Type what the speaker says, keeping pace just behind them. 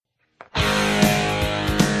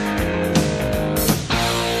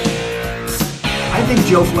think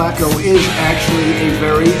Joe Flacco is actually a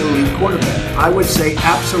very elite quarterback. I would say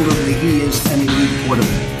absolutely he is an elite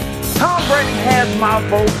quarterback. Tom Brady has my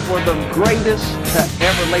vote for the greatest to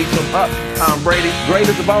ever lace him up. Tom Brady,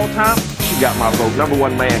 greatest of all time. She got my vote. Number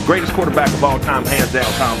one man, greatest quarterback of all time, hands down,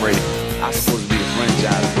 Tom Brady. I'm supposed to be a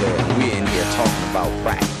franchise player. We're in here talking about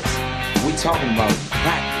practice. We talking about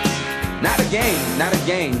practice. Not a game, not a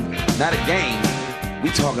game, not a game.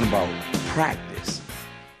 We talking about practice.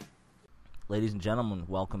 Ladies and gentlemen,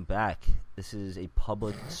 welcome back. This is a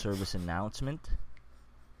public service announcement.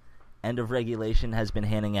 End of Regulation has been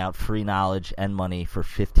handing out free knowledge and money for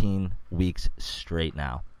 15 weeks straight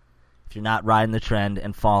now. If you're not riding the trend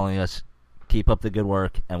and following us, keep up the good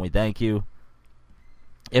work, and we thank you.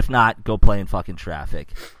 If not, go play in fucking traffic.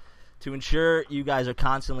 To ensure you guys are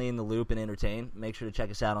constantly in the loop and entertained, make sure to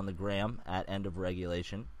check us out on the gram at End of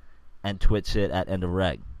Regulation and Twitch it at End of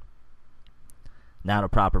Reg. Now to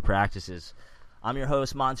proper practices. I'm your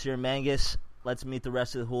host, Monsieur Mangus. Let's meet the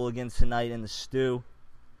rest of the hooligans tonight in the stew.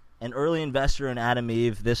 An early investor in Adam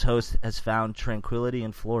Eve, this host has found tranquility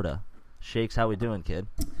in Florida. Shakes, how we doing, kid?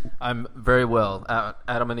 I'm very well.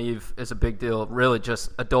 Adam and Eve is a big deal. Really,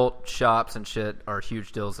 just adult shops and shit are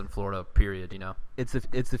huge deals in Florida, period, you know? It's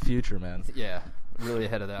the future, man. Yeah, really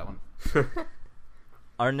ahead of that one.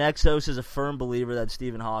 Our next host is a firm believer that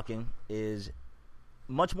Stephen Hawking is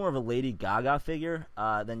much more of a Lady Gaga figure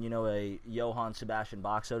than, a Johann Sebastian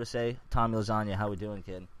Bach, so to say. Tommy Lasagna, how we doing,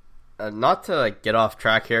 kid? Not to get off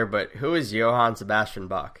track here, but who is Johann Sebastian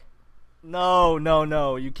Bach? No.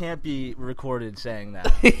 You can't be recorded saying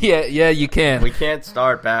that. yeah, you can. We can't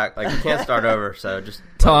start back. We can't start over, so just...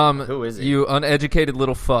 Tom, who is he? You uneducated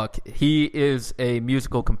little fuck. He is a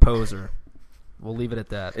musical composer. We'll leave it at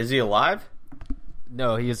that. Is he alive?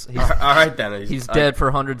 No, he's all right, then. He's dead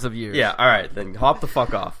for hundreds of years. Yeah, all right, then hop the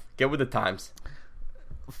fuck off. Get with the times.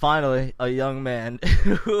 Finally, a young man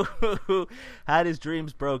who had his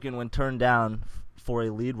dreams broken when turned down for a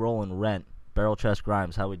lead role in Rent. Barrel Chest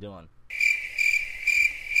Grimes, how we doing?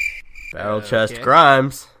 Barrel Chest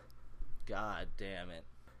Grimes. God damn it.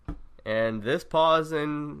 And this pause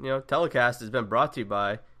in telecast has been brought to you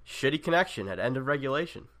by Shitty Connection at End of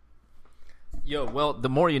Regulation. Yo, well, the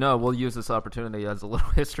more you know, we'll use this opportunity as a little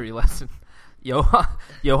history lesson.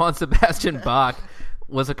 Johann Sebastian Bach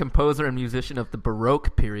was a composer and musician of the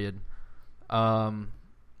Baroque period. Let's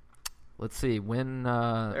see, when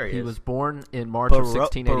he was born in March of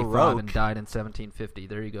 1685 and died in 1750.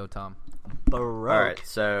 There you go, Tom. Baroque. All right,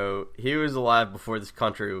 so he was alive before this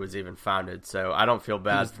country was even founded, so I don't feel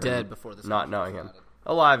bad He was for dead him before this not country knowing was him. founded.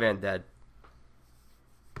 Alive and dead.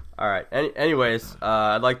 All right, anyways,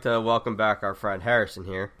 I'd like to welcome back our friend Harrison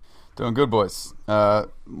here. Doing good, boys. A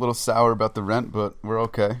little sour about the Rent, but we're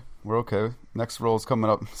okay. We're okay. Next roll's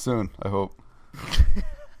coming up soon, I hope.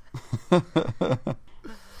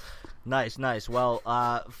 Nice.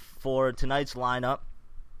 Well, for tonight's lineup,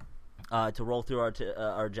 to roll through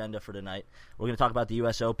our agenda for tonight, we're going to talk about the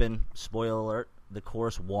U.S. Open. Spoiler alert, the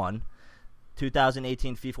course won.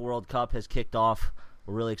 2018 FIFA World Cup has kicked off.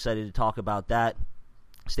 We're really excited to talk about that.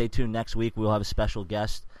 Stay tuned next week. We'll have a special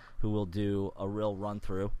guest who will do a real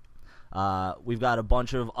run-through. We've got a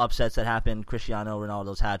bunch of upsets that happened. Cristiano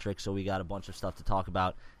Ronaldo's hat-trick, so we got a bunch of stuff to talk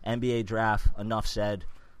about. NBA draft, enough said.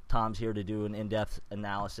 Tom's here to do an in-depth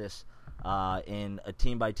analysis in a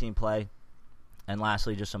team-by-team play. And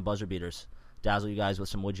lastly, just some buzzer beaters. Dazzle you guys with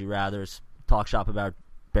some would you rathers. Talk shop about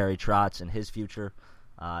Barry Trotz and his future,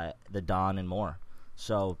 the Don, and more.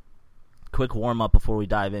 So, quick warm-up before we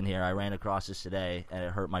dive in here. I ran across this today, and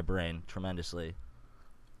it hurt my brain tremendously.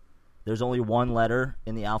 There's only one letter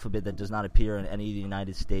in the alphabet that does not appear in any of the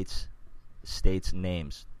United States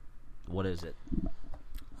names. What is it?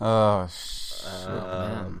 Oh, shit.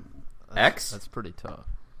 Man. X? That's pretty tough.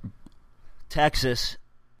 Texas,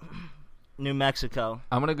 New Mexico,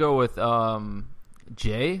 I'm going to go with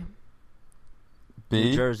J. B?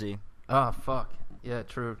 New Jersey. Oh, fuck. Yeah,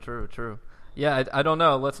 true. Yeah, I don't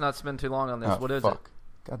know. Let's not spend too long on this. Oh, What is fuck.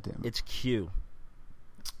 God damn it. It's Q.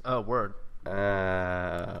 Oh, word.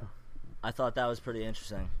 I thought that was pretty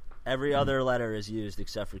interesting. Every other letter is used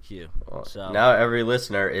except for Q. Well, So now every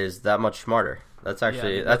listener is that much smarter. That's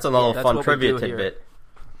actually Yeah, that's a little that's fun what we trivia do here. tidbit.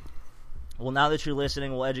 Well, now that you're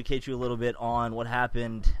listening, we'll educate you a little bit on what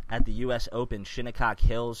happened at the U.S. Open, Shinnecock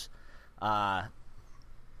Hills. The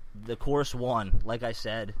course won. Like I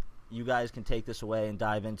said, you guys can take this away and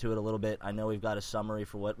dive into it a little bit. I know we've got a summary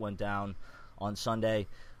for what went down on Sunday.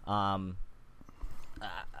 I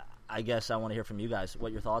guess I want to hear from you guys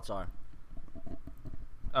what your thoughts are.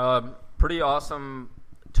 Pretty awesome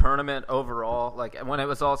tournament overall. Like, when it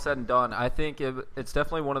was all said and done, I think it's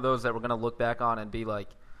definitely one of those that we're going to look back on and be like,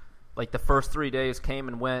 like the first 3 days came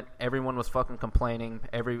and went. Everyone was fucking complaining.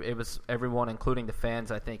 Everyone, including the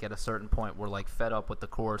fans, I think, at a certain point were like fed up with the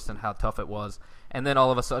course and how tough it was. And then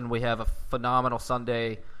all of a sudden we have a phenomenal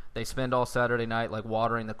Sunday. They spend all Saturday night like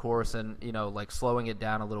watering the course and like slowing it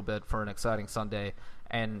down a little bit for an exciting Sunday.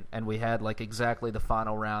 And we had like exactly the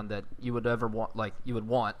final round that you would ever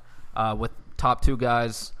want, with top two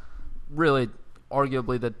guys, really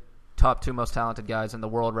arguably the top two most talented guys in the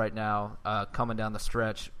world right now, coming down the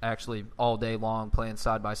stretch actually all day long, playing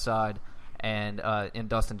side by side, and in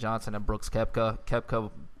Dustin Johnson and Brooks Koepka. Koepka,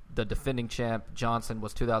 the defending champ. Johnson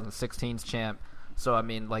was 2016's champ. So I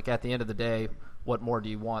mean, like at the end of the day, what more do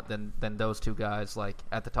you want than those two guys like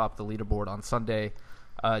at the top of the leaderboard on Sunday?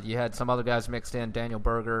 You had some other guys mixed in. Daniel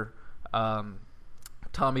Berger,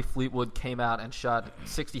 Tommy Fleetwood came out and shot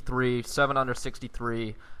 63, 7 under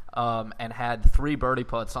 63. And had 3 birdie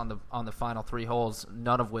putts on the final 3 holes,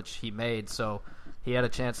 none of which he made. So he had a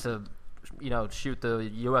chance to, shoot the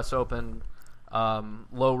U.S. Open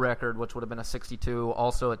low record, which would have been a 62.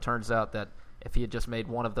 Also, it turns out that if he had just made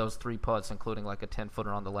one of those 3 putts, including like a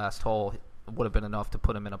 10-footer on the last hole, it would have been enough to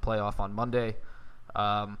put him in a playoff on Monday.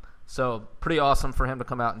 So pretty awesome for him to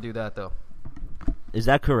come out and do that, though. Is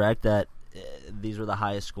that correct that these were the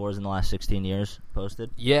highest scores in the last 16 years posted?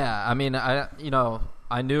 Yeah, I mean,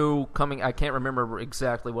 I knew coming. I can't remember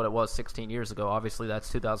exactly what it was 16 years ago. Obviously, that's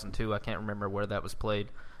 2002. I can't remember where that was played.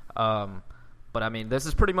 But I mean, this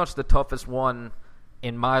is pretty much the toughest one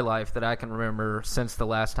in my life that I can remember since the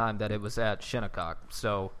last time that it was at Shinnecock.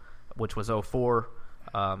 So, which was 2004.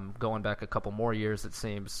 Going back a couple more years, it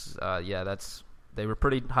seems. They were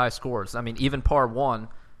pretty high scores. I mean, even par 1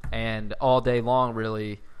 and all day long,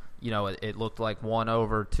 really. It looked like 1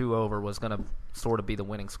 over, 2 over was going to sort of be the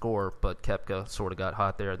winning score, but Koepka sort of got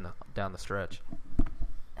hot there down the stretch.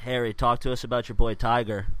 Harry, talk to us about your boy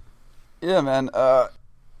Tiger. Yeah, man.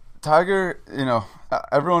 Tiger,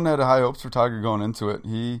 everyone had high hopes for Tiger going into it.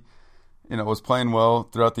 He, was playing well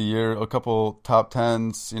throughout the year, a couple top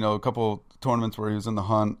 10s, a couple tournaments where he was in the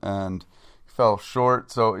hunt and fell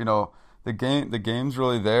short. So, the game's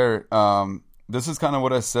really there. This is kind of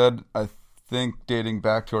what I said, I think, dating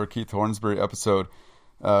back to our Keith Hornsbury episode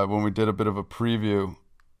when we did a bit of a preview.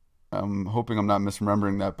 I'm hoping I'm not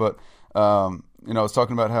misremembering that, but I was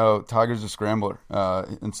talking about how Tiger's a scrambler,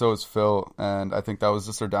 and so is Phil, and I think that was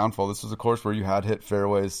just their downfall. This was a course where you had hit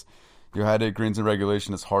fairways, you had hit greens in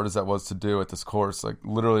regulation. As hard as that was to do at this course, like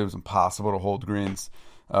literally it was impossible to hold greens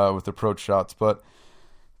with approach shots. But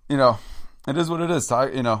it is what it is.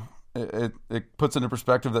 It puts into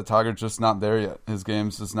perspective that Tiger's just not there yet. His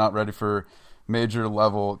game's just not ready for major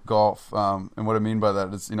level golf. And what I mean by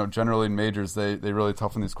that is, generally in majors, they really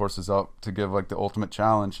toughen these courses up to give like the ultimate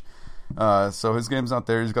challenge. So his game's not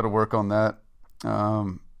there. He's got to work on that.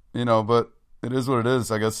 But it is what it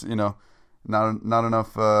is. I guess, not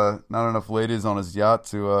enough ladies on his yacht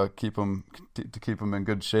to keep him in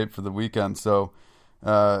good shape for the weekend. So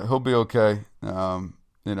he'll be okay.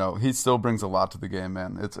 He still brings a lot to the game,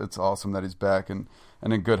 man. It's awesome that he's back and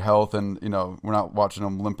in good health, and we're not watching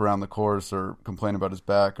him limp around the course or complain about his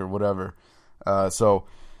back or whatever. So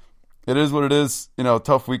it is what it is.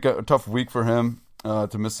 Tough week for him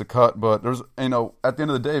to miss the cut, but there's at the end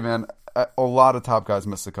of the day, man, a lot of top guys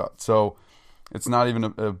miss the cut, so it's not even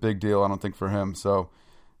a big deal, I don't think, for him. So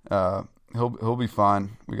he'll be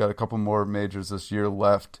fine. We got a couple more majors this year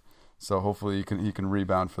left, so hopefully he can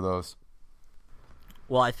rebound for those.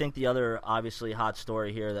 Well, I think the other obviously hot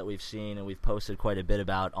story here that we've seen and we've posted quite a bit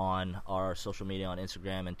about on our social media on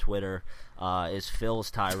Instagram and Twitter is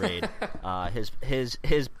Phil's tirade,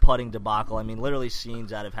 his putting debacle. I mean, literally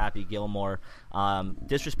scenes out of Happy Gilmore.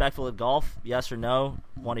 Disrespectful at golf, yes or no?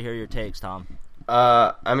 Want to hear your takes, Tom.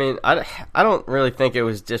 I mean, I don't really think it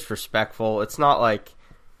was disrespectful. It's not like,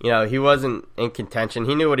 he wasn't in contention.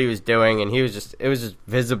 He knew what he was doing, and it was just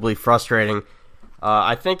visibly frustrating.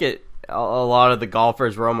 I think a lot of the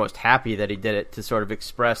golfers were almost happy that he did it to sort of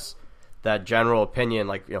express that general opinion,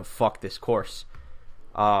 like, fuck this course.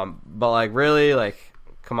 But like, really, like,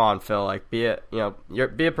 come on, Phil, like, be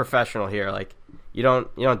a professional here. Like, you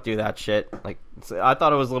don't do that shit. Like, I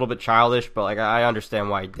thought it was a little bit childish, but like, I understand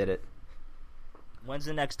why he did it. When's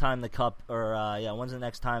the next time the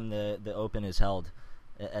Open is held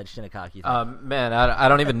at Shinnecock? Man, I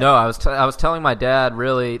don't even know. I was telling my dad,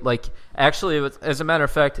 really, like, actually, it was, as a matter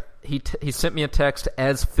of fact, he sent me a text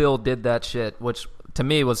as Phil did that shit, which to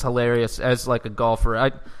me was hilarious as like a golfer.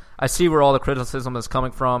 I see where all the criticism is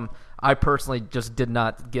coming from. I personally just did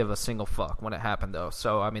not give a single fuck when it happened, though.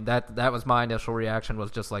 So I mean, that was my initial reaction,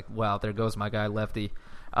 was just like, wow, there goes my guy Lefty.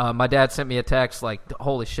 My dad sent me a text like,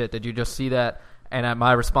 holy shit, did you just see that? And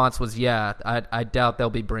my response was, yeah, I doubt they'll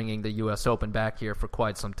be bringing the U.S. Open back here for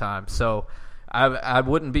quite some time. So I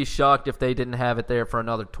wouldn't be shocked if they didn't have it there for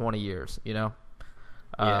another 20 years, you know?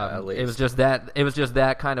 Yeah, at least. It was just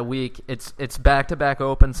that kind of week. It's back-to-back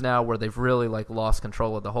Opens now where they've really like lost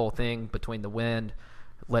control of the whole thing between the wind,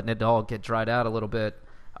 letting it all get dried out a little bit.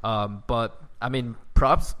 But I mean,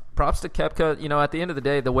 props to Koepka. You know, at the end of the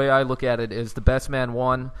day, the way I look at it is the best man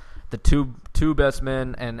won. The two best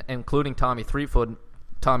men, and including Tommy Fleetwood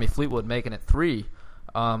making it 3,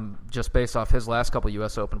 just based off his last couple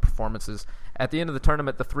U.S. Open performances. At the end of the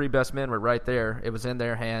tournament, the 3 best men were right there. It was in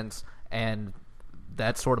their hands, and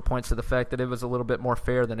that sort of points to the fact that it was a little bit more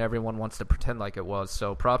fair than everyone wants to pretend like it was.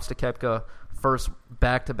 So props to Koepka, first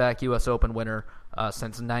back-to-back U.S. Open winner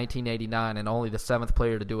since 1989, and only the 7th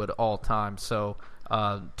player to do it all time. So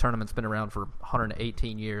tournament's been around for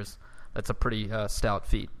 118 years. That's a pretty stout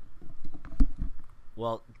feat.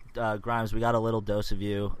 Well, Grimes, we got a little dose of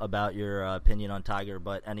you about your opinion on Tiger,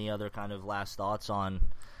 but any other kind of last thoughts on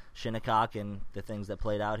Shinnecock and the things that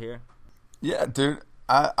played out here? Yeah, dude.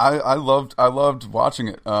 I loved watching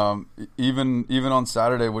it. Even on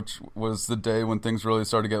Saturday, which was the day when things really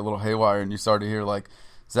started to get a little haywire, and you started to hear like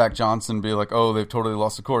Zach Johnson be like, "Oh, they've totally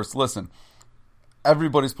lost the course." Listen,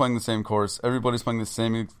 everybody's playing the same course. Everybody's playing the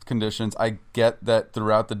same conditions. I get that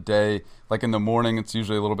throughout the day, like in the morning, it's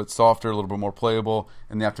usually a little bit softer, a little bit more playable.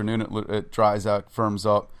 In the afternoon, it dries out, firms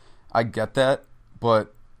up. I get that,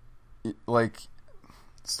 but like,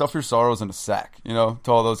 stuff your sorrows in a sack, you know,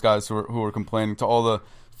 to all those guys who are complaining, to all the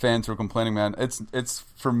fans who are complaining, man. It's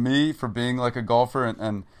for me, for being like a golfer,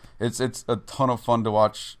 and it's a ton of fun to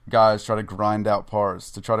watch guys try to grind out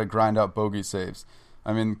pars, to try to grind out bogey saves.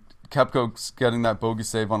 I mean, Koepka getting that bogey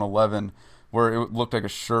save on 11 where it looked like a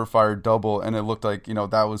surefire double, and it looked like, you know,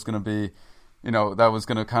 that was going to be, you know, that was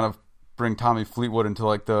going to kind of bring Tommy Fleetwood into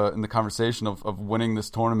like in the conversation of winning this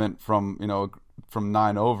tournament from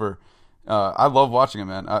 9 over. I love watching it,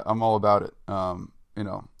 man. I'm all about it. You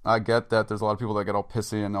know, I get that there's a lot of people that get all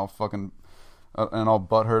pissy and all fucking and all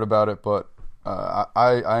butthurt about it, but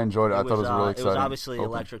I enjoyed it. I thought it was really exciting. It was obviously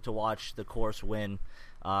electric to watch the course win.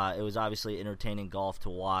 It was obviously entertaining golf to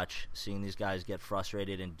watch, seeing these guys get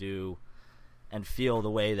frustrated and feel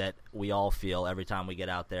the way that we all feel every time we get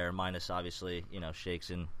out there, minus obviously, you know,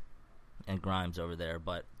 Shakes and Grimes over there.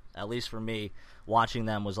 But at least for me, watching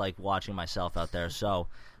them was like watching myself out there. So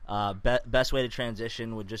best way to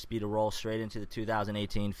transition would just be to roll straight into the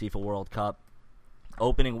 2018 FIFA World Cup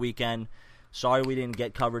opening weekend. Sorry we didn't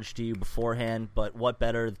get coverage to you beforehand, but what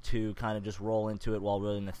better to kind of just roll into it while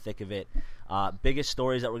we're in the thick of it. Biggest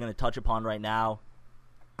stories that we're going to touch upon right now.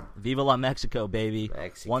 Viva la Mexico, baby.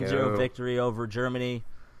 Mexico. 1-0 victory over Germany.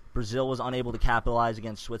 Brazil was unable to capitalize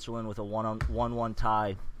against Switzerland with a 1-1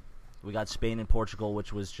 tie. We got Spain and Portugal,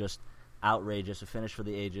 which was just outrageous, a finish for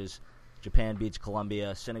the ages. Japan beats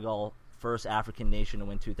Colombia. Senegal, first African nation to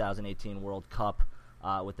win 2018 World Cup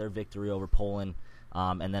with their victory over Poland.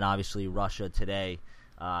 And then obviously Russia today,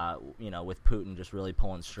 you know, with Putin just really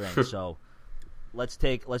pulling strings. So let's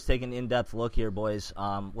take an in-depth look here, boys.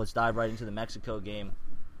 Let's dive right into the Mexico game.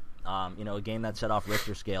 You know, a game that set off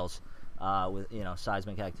Richter scales with, you know,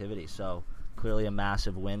 seismic activity. So clearly a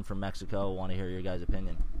massive win for Mexico. Want to hear your guys'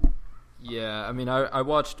 opinion? Yeah, I mean, I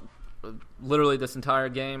watched literally this entire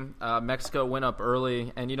game. Mexico went up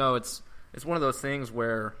early, and you know, it's one of those things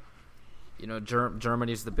where, you know,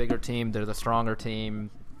 Germany's the bigger team, they're the stronger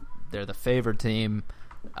team, they're the favored team.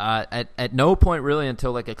 At no point really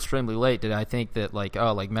until like extremely late did I think that like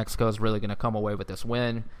Mexico's really going to come away with this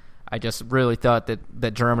win. I just really thought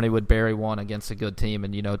that Germany would bury one against a good team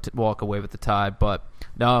and, you know, to walk away with the tie. But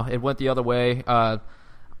no, it went the other way.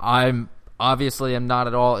 I'm obviously am not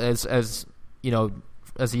at all as you know,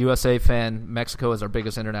 as a USA fan, Mexico is our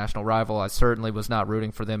biggest international rival. I certainly was not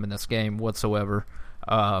rooting for them in this game whatsoever.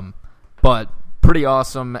 But pretty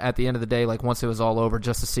awesome at the end of the day, like once it was all over,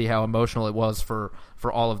 just to see how emotional it was for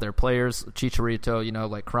all of their players. Chicharito, you know,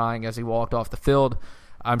 like crying as he walked off the field.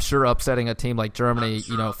 I'm sure upsetting a team like Germany,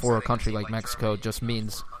 you know, for a country like Mexico just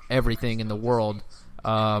means everything in the world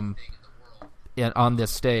on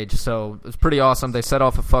this stage. So it was pretty awesome. They set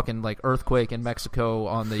off a fucking like earthquake in Mexico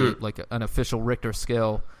on the like an official Richter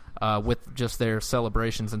scale with just their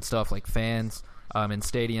celebrations and stuff, like fans in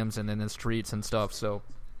stadiums and in the streets and stuff. So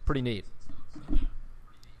pretty neat.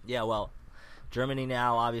 Yeah, well, Germany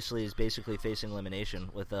now obviously is basically facing elimination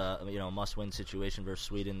with a must-win situation versus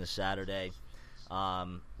Sweden this Saturday.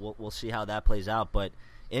 We'll see how that plays out, but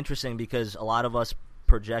interesting because a lot of us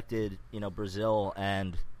projected, you know, Brazil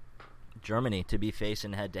and Germany to be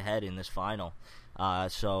facing head-to-head in this final.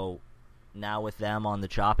 So now with them on the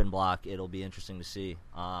chopping block, it'll be interesting to see.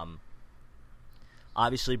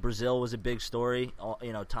 Obviously, Brazil was a big story,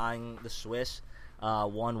 tying the Swiss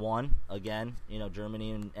 1-1 again.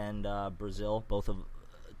 Germany and Brazil, both of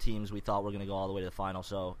teams we thought were going to go all the way to the final.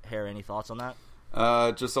 So, Harry, any thoughts on that?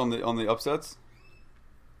 Just on the upsets?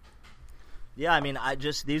 Yeah, I mean,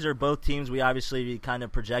 these are both teams we obviously kind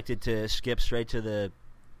of projected to skip straight to the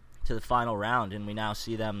final round, and we now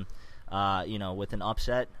see them, with an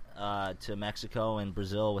upset to Mexico and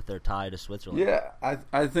Brazil with their tie to Switzerland. Yeah,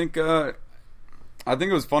 I think it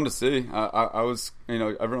was fun to see. I was,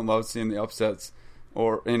 everyone loves seeing the upsets,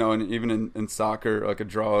 or and even in soccer, like a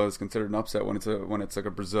draw is considered an upset when it's like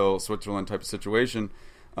a Brazil Switzerland type of situation,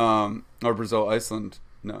 or Brazil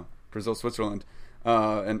Switzerland,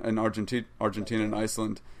 and Argentina and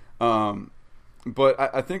Iceland. But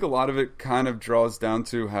I think a lot of it kind of draws down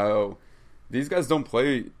to how these guys don't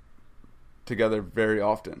play together very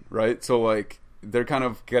often, right? So like they're kind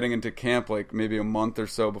of getting into camp like maybe a month or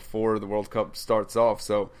so before the World Cup starts off.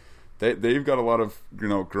 So they've got a lot of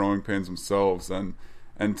growing pains themselves, and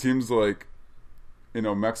teams like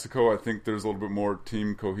Mexico, I think there's a little bit more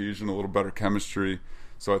team cohesion, a little better chemistry.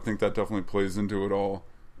 So I think that definitely plays into it all.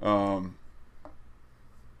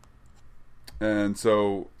 And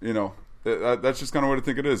so that's just kind of what I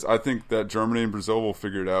think it is. I think that Germany and Brazil will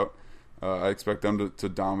figure it out. I expect them to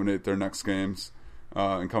dominate their next games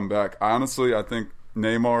and come back. I think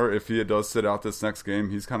Neymar, if he does sit out this next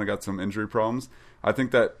game, he's kind of got some injury problems. I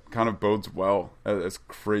think that kind of bodes well, as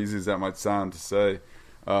crazy as that might sound to say.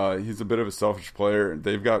 He's a bit of a selfish player.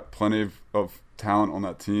 They've got plenty of talent on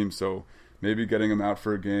that team, so maybe getting him out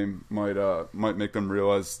for a game might make them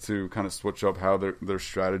realize to kind of switch up how their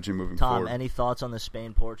strategy moving forward. Tom, any thoughts on the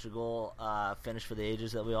Spain-Portugal finish for the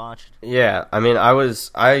ages that we watched? Yeah, I mean,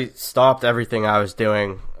 I stopped everything I was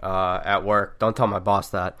doing at work. Don't tell my boss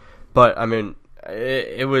that. But I mean,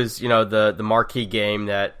 it was the marquee game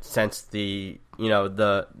that since the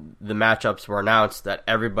matchups were announced that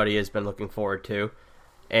everybody has been looking forward to,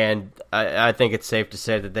 and I think it's safe to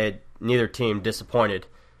say that neither team disappointed.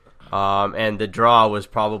 And the draw was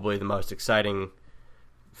probably the most exciting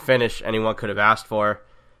finish anyone could have asked for.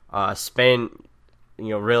 Spain,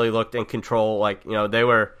 really looked in control. Like, they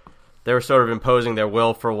were sort of imposing their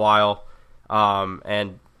will for a while.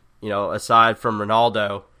 And aside from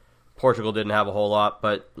Ronaldo, Portugal didn't have a whole lot.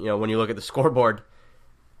 But when you look at the scoreboard,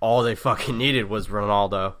 all they fucking needed was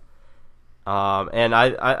Ronaldo. And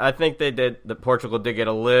I think Portugal did get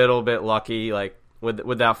a little bit lucky, like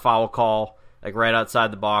with that foul call, like right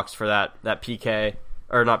outside the box for that PK,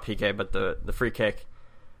 or not PK, but the free kick.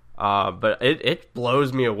 But it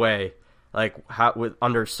blows me away, like how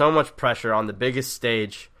under so much pressure on the biggest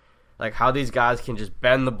stage, like how these guys can just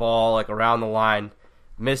bend the ball like around the line,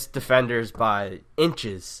 miss defenders by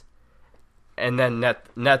inches, and then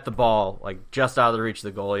net the ball like just out of the reach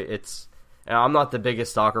of the goalie. And I'm not the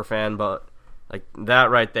biggest soccer fan, but like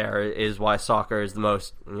that right there is why soccer is the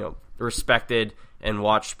most respected and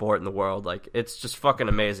watched sport in the world. Like, it's just fucking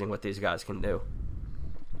amazing what these guys can do.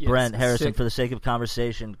 Yes, Brent Harrison, for the sake of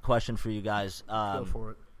conversation, question for you guys. Go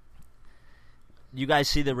for it. You guys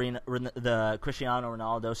see the Cristiano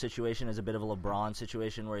Ronaldo situation as a bit of a LeBron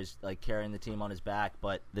situation where he's like carrying the team on his back,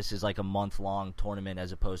 but this is like a month-long tournament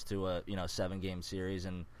as opposed to a 7-game series.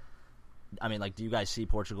 And I mean, like, do you guys see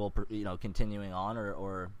Portugal continuing on,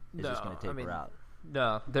 or is this going to taper out?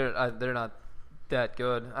 No, they're not that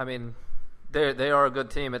good. I mean, they are a good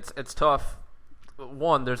team. It's tough.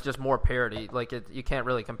 One, there's just more parity. Like, you can't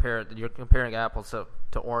really compare it. You're comparing apples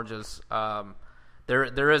to oranges.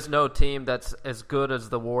 There is no team that's as good as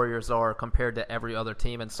the Warriors are compared to every other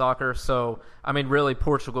team in soccer. So, I mean, really,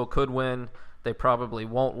 Portugal could win. They probably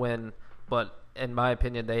won't win, but in my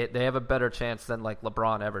opinion, they have a better chance than like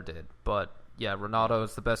LeBron ever did. But yeah, Ronaldo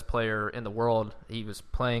is the best player in the world. He was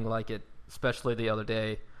playing like it, especially the other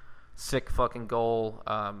day. Sick fucking goal.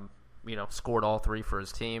 Scored all 3 for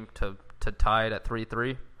his team to tie it at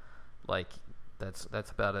 3-3. Like, that's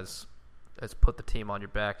about as put the team on your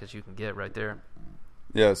back as you can get right there.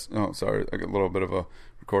 Yes. Oh, sorry. I got a little bit of a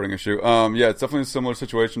recording issue. Yeah, it's definitely a similar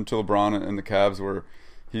situation to LeBron and the Cavs, where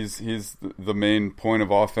he's the main point of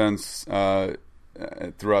offense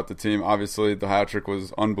throughout the team. Obviously, the hat trick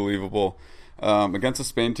was unbelievable against a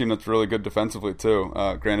Spain team that's really good defensively too.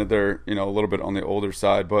 Granted, they're a little bit on the older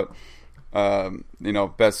side, but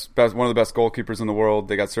best one of the best goalkeepers in the world.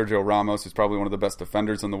 They got Sergio Ramos, who's probably one of the best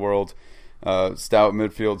defenders in the world. Stout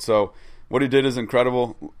midfield. So what he did is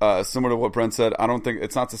incredible. Similar to what Brent said, I don't think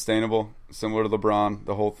it's not sustainable. Similar to LeBron,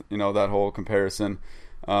 the whole that whole comparison.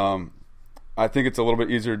 I think it's a little bit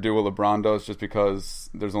easier to do what LeBron does, just because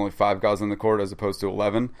there's only 5 guys on the court as opposed to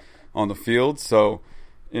 11 on the field. So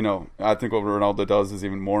I think what Ronaldo does is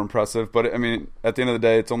even more impressive. But I mean, at the end of the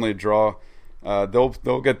day, it's only a draw.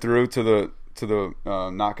 They'll get through to the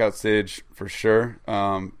knockout stage for sure.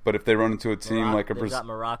 But if they run into a team like a Brazil, got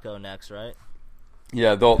Morocco next, right?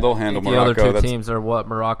 Yeah, they'll handle Morocco. The other two teams are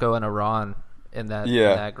Morocco and Iran in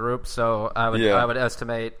that group. So I would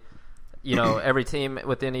estimate, every team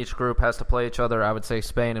within each group has to play each other. I would say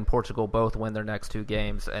Spain and Portugal both win their next 2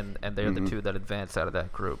 games, and they're the 2 that advance out of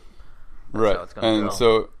that group. That's right,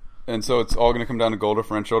 so it's all going to come down to goal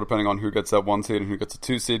differential, depending on who gets that 1 seed and who gets a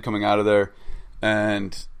 2 seed coming out of there.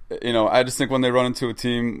 And I just think when they run into a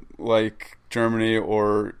team like Germany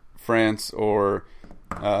or France or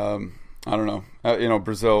I don't know,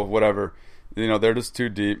 Brazil, whatever, they're just too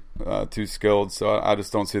deep, too skilled. So I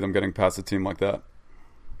just don't see them getting past a team like that.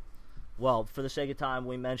 Well, for the sake of time,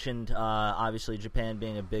 we mentioned obviously Japan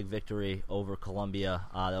being a big victory over Colombia.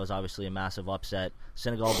 That was obviously a massive upset.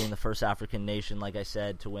 Senegal being the first African nation, like I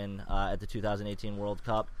said, to win at the 2018 World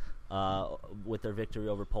Cup with their victory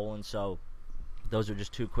over Poland. So those are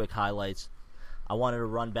just 2 quick highlights. I wanted to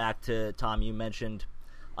run back to, Tom, you mentioned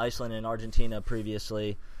Iceland and Argentina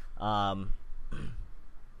previously.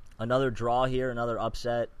 Another draw here, another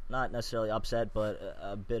upset. Not necessarily upset, but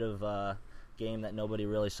a bit of a game that nobody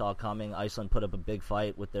really saw coming. Iceland put up a big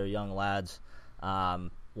fight with their young lads.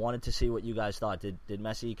 Wanted to see what you guys thought. Did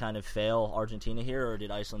Messi kind of fail Argentina here, or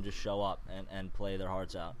did Iceland just show up and play their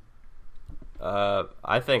hearts out?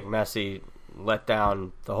 I think Messi let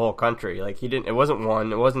down the whole country. Like, he didn't. It wasn't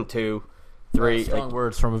 1. It wasn't 2, 3. Strong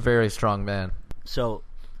words from a very strong man. So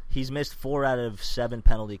he's missed 4 out of 7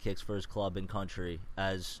 penalty kicks for his club and country.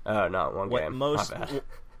 Not one game. Most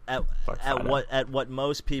at what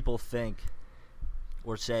most people think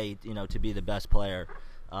or say, to be the best player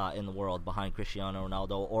in the world behind Cristiano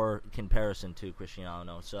Ronaldo or comparison to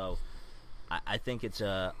Cristiano. So I think it's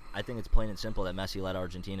plain and simple that Messi let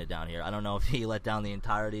Argentina down here. I don't know if he let down the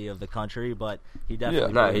entirety of the country, but he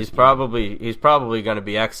definitely. Yeah, no, he's probably going to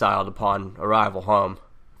be exiled upon arrival home.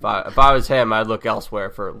 If I was him, I'd look elsewhere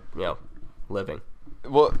for living.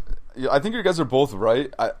 Well, I think you guys are both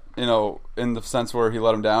right. In the sense where he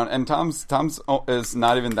let him down, and Tom's is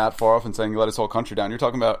not even that far off in saying he let his whole country down. You're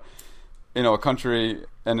talking about a country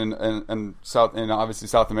and South, obviously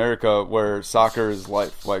South America, where soccer is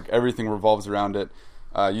life. Like, everything revolves around it.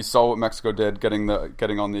 You saw what Mexico did, getting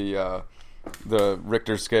on the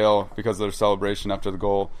Richter scale because of their celebration after the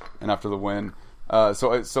goal and after the win.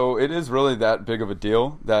 So it is really that big of a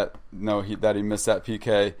deal that he missed that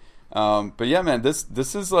PK. But yeah, man,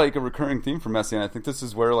 this is like a recurring theme for Messi, and I think this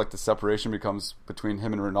is where like the separation becomes between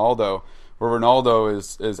him and Ronaldo, where Ronaldo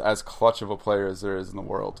is as clutch of a player as there is in the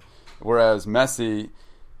world, whereas Messi,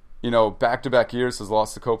 back-to-back years has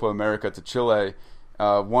lost the Copa America to Chile,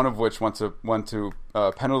 one of which went to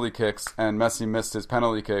penalty kicks, and Messi missed his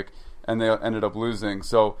penalty kick, and they ended up losing.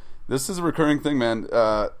 So this is a recurring thing, man.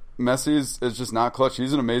 Messi is just not clutch.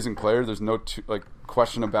 He's an amazing player. There's no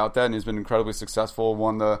question about that, and he's been incredibly successful.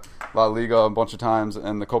 Won the La Liga a bunch of times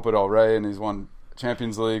and the Copa del Rey, and he's won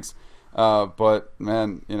Champions Leagues. But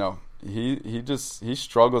man, he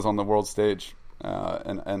struggles on the world stage,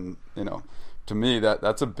 and to me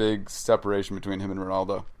that's a big separation between him and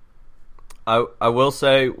Ronaldo. I will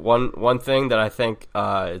say one thing that I think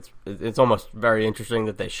it's almost very interesting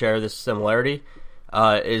that they share this similarity.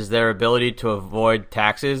 Is their ability to avoid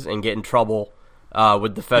taxes and get in trouble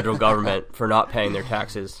with the federal government for not paying their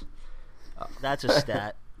taxes. That's a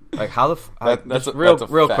stat. Like, how that's real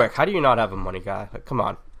fact. quick? How do you not have a money guy? Like, come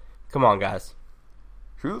on, guys.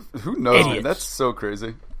 Who knows? Idiots. That's so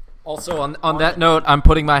crazy. Also, on that note, I'm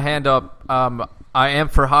putting my hand up. I am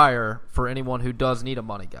for hire for anyone who does need a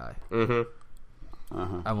money guy.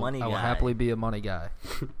 Mm-hmm. I will happily be a money guy.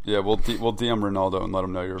 Yeah, we'll DM Ronaldo and let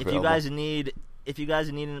him know you're available. If you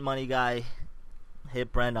guys need a money guy,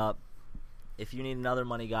 hit Brent up. If you need another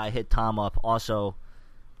money guy, hit Tom up. Also,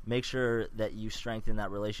 make sure that you strengthen that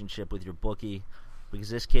relationship with your bookie, because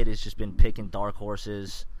this kid has just been picking dark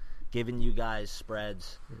horses, giving you guys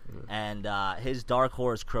spreads, and his dark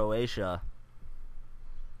horse, Croatia,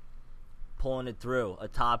 pulling it through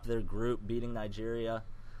atop their group, beating Nigeria,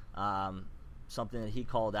 something that he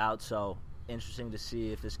called out. So interesting to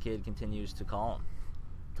see if this kid continues to call him.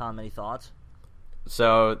 Tom, any thoughts?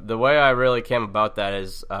 So the way I really came about that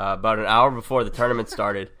is about an hour before the tournament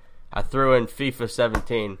started, I threw in FIFA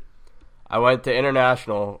 17. I went to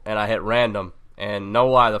international and I hit random, and no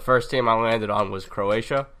lie, the first team I landed on was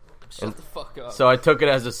Croatia. Shut the fuck up. So I took it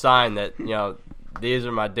as a sign that these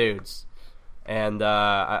are my dudes, and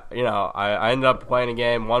I ended up playing a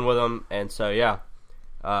game, won with them, and so yeah,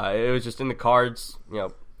 it was just in the cards,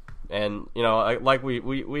 and like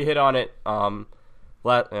we hit on it.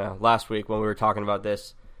 last week when we were talking about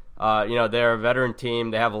this. They're a veteran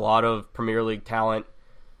team. They have a lot of Premier League talent,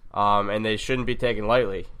 and they shouldn't be taken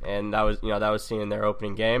lightly. And that was seen in their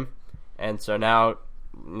opening game. And so now,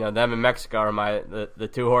 them and Mexico are the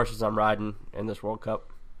two horses I'm riding in this World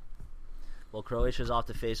Cup. Well, Croatia's off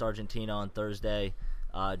to face Argentina on Thursday,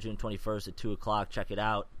 June 21st at 2 o'clock. Check it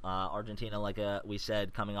out. Argentina, like we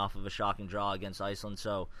said, coming off of a shocking draw against Iceland,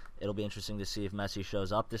 so it'll be interesting to see if Messi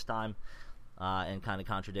shows up this time and kind of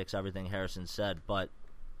contradicts everything Harrison said. But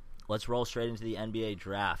let's roll straight into the NBA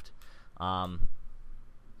draft.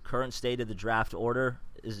 Current state of the draft order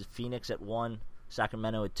is Phoenix at 1,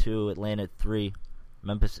 Sacramento at 2, Atlanta at 3,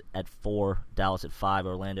 Memphis at 4, Dallas at 5,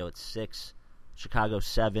 Orlando at 6, Chicago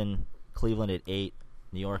 7, Cleveland at 8,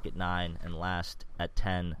 New York at 9, and last at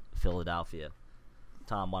 10, Philadelphia.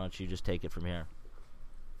 Tom, why don't you just take it from here?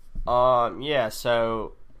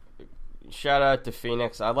 So shout out to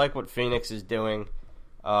Phoenix. I like what Phoenix is doing.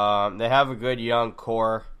 They have a good young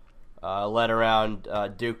core led around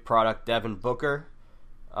Duke product Devin Booker,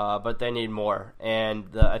 but they need more.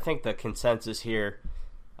 And I think the consensus here,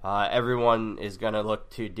 everyone is going to look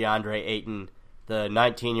to DeAndre Ayton, the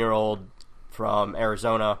 19-year-old from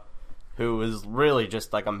Arizona, who was really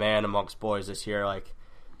just like a man amongst boys this year, like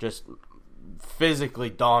just physically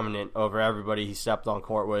dominant over everybody he stepped on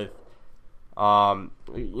court with.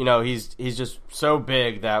 He's just so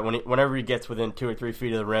big that whenever he gets within 2 or 3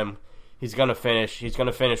 feet of the rim, he's gonna finish. He's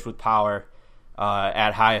gonna finish with power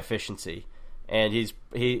at high efficiency, and he's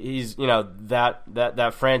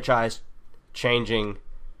that franchise changing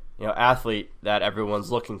athlete that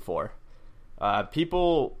everyone's looking for.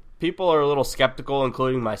 People are a little skeptical,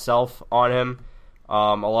 including myself, on him.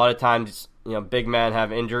 A lot of times, big men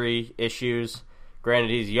have injury issues.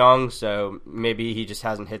 Granted, he's young, so maybe he just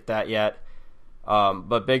hasn't hit that yet.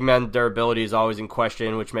 But big men durability is always in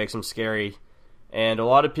question, which makes him scary. And a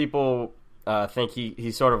lot of people think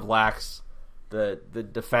he sort of lacks the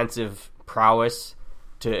defensive prowess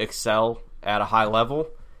to excel at a high level.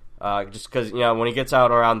 Just because, when he gets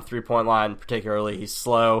out around the three-point line particularly, he's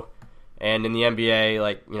slow. And in the NBA,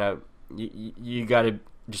 you got to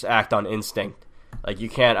just act on instinct. Like, you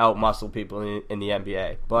can't out-muscle people in the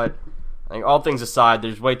NBA. But all things aside,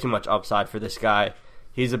 there's way too much upside for this guy.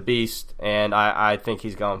 He's a beast, and I think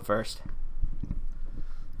he's going first.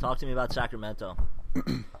 Talk to me about Sacramento.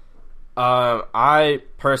 I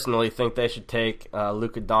personally think they should take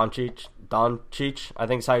Luka Doncic. Doncic, I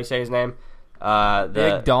think is how you say his name.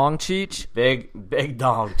 Big Dong Cheech? Big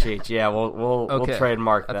Dong Cheech. Yeah, we'll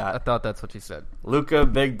trademark that. I thought that's what you said. Luka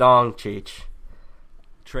Big Dong Cheech.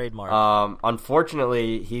 Trademark.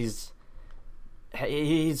 Unfortunately, he's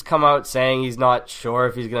come out saying he's not sure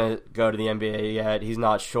if he's going to go to the NBA yet. He's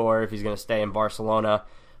not sure if he's going to stay in Barcelona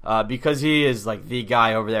because he is like the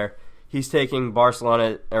guy over there. He's taking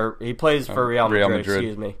Barcelona, or he plays for Real Madrid.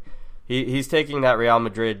 Excuse me. He's taking that Real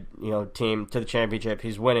Madrid team to the championship.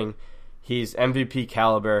 He's winning. He's MVP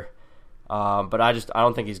caliber, but I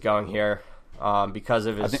don't think he's going here because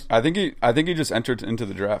of his. I think he just entered into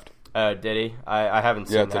the draft. Did he? I haven't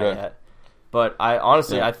seen that yet. But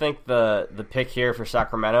I think the pick here for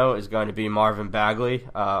Sacramento is going to be Marvin Bagley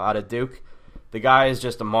out of Duke. The guy is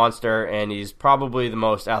just a monster, and he's probably the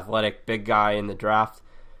most athletic big guy in the draft.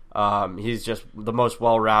 He's just the most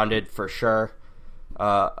well-rounded for sure.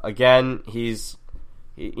 Again, his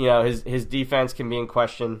defense can be in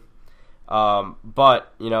question.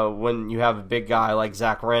 But when you have a big guy like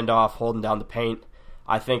Zach Randolph holding down the paint,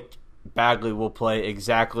 I think Bagley will play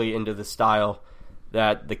exactly into the style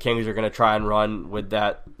that the Kings are going to try and run with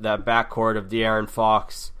that backcourt of De'Aaron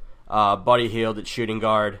Fox, Buddy Hield at shooting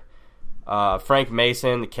guard, Frank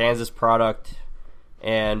Mason, the Kansas product,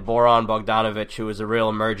 and Boran Bogdanovic, who is a real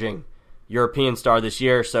emerging European star this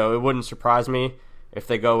year. So it wouldn't surprise me if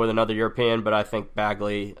they go with another European, but I think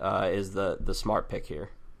Bagley is the smart pick here.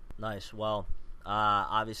 Nice. Well,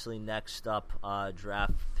 obviously next up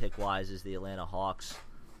draft pick-wise is the Atlanta Hawks.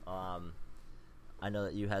 I know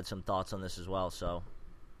that you had some thoughts on this as well, so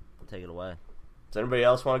take it away. Does anybody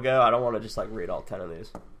else want to go? I don't want to just read all 10 of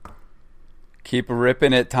these. Keep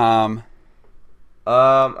ripping it, Tom.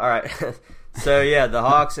 All right. So yeah, the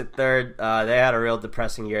Hawks at third. They had a real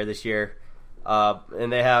depressing year this year,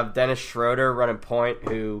 and they have Dennis Schroeder running point,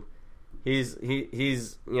 who he's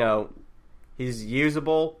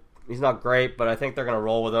usable. He's not great, but I think they're gonna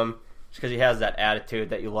roll with him just because he has that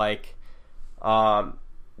attitude that you like.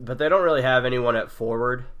 But they don't really have anyone at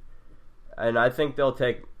forward, and I think they'll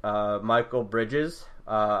take Michael Bridges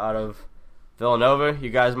out of Villanova. You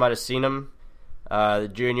guys might have seen him. The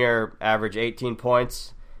junior averaged 18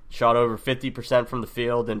 points, shot over 50% from the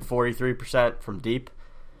field and 43% from deep.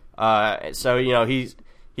 So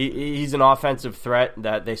he's an offensive threat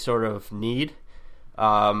that they sort of need,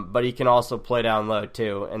 but he can also play down low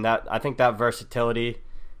too. And I think that versatility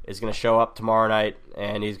is going to show up tomorrow night,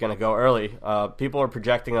 and he's going to go early. People are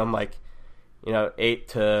projecting him 8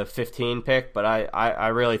 to 15 pick, but I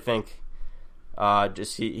really think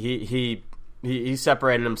just he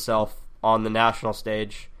separated himself on the national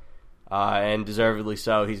stage, and deservedly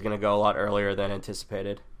so. He's going to go a lot earlier than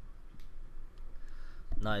anticipated.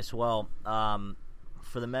 Nice. Well,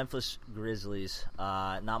 for the Memphis Grizzlies,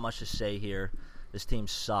 not much to say here. This team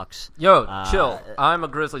sucks. Yo, chill. I'm a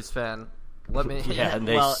Grizzlies fan. Let me. Yeah, and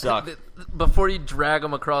they suck. Before you drag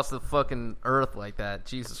them across the fucking earth like that,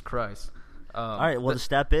 Jesus Christ. All right, well,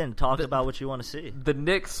 step in. Talk about what you want to see. The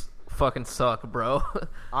Knicks fucking suck, bro.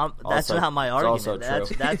 That's not my argument.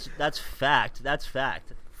 That's fact. That's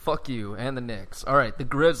fact. Fuck you and the Knicks. All right, the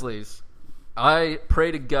Grizzlies. I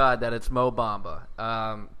pray to God that it's Mo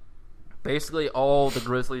Bamba. Basically, all the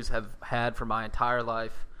Grizzlies have had for my entire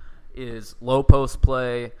life is low post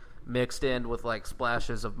play mixed in with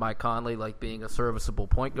splashes of Mike Conley being a serviceable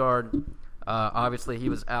point guard. Obviously, he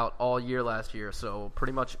was out all year last year, so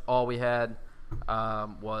pretty much all we had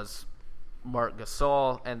was Marc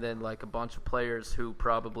Gasol and then a bunch of players who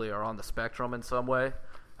probably are on the spectrum in some way,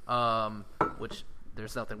 which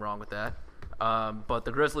there's nothing wrong with that. But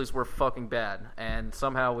the Grizzlies were fucking bad, and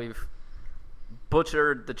somehow we've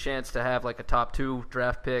butchered the chance to have a top 2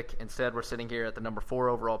 draft pick. Instead, we're sitting here at the number 4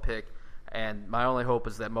 overall pick, and my only hope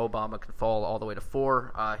is that Mo Bamba can fall all the way to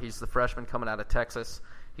 4. He's the freshman coming out of Texas.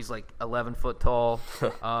 He's 11 foot tall.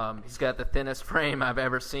 He's got the thinnest frame I've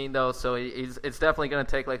ever seen, though, so it's definitely going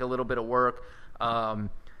to take a little bit of work.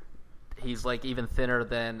 He's even thinner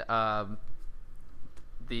than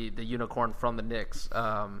the unicorn from the Knicks.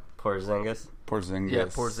 Porzingis. Yeah,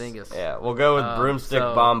 Porzingis. Yeah, we'll go with Broomstick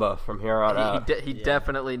Bamba from here on out. He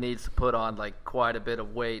definitely needs to put on quite a bit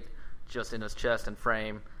of weight just in his chest and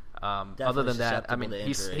frame. Other than that, I mean,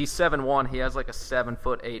 he's 7'1". He has a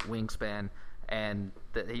 7'8" wingspan, and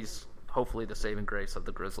he's hopefully the saving grace of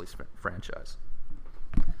the Grizzlies franchise.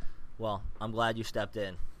 Well, I'm glad you stepped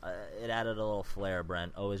in. It added a little flair,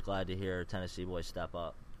 Brent. Always glad to hear Tennessee boys step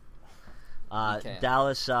up.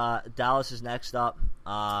 Dallas is next up.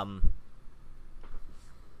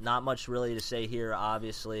 Not much really to say here.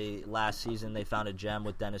 Obviously, last season they found a gem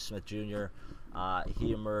with Dennis Smith Jr.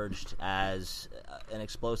 He emerged as an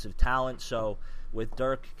explosive talent. So with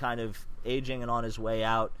Dirk kind of aging and on his way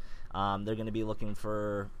out, they're going to be looking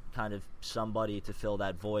for kind of somebody to fill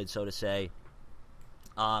that void, so to say.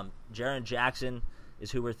 Jaren Jackson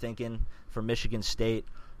is who we're thinking for Michigan State.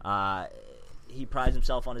 He prides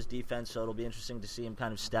himself on his defense, so it'll be interesting to see him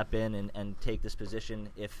kind of step in and take this position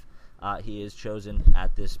if he is chosen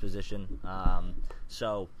at this position.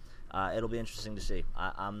 So it'll be interesting to see.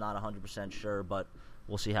 I'm not 100% sure, but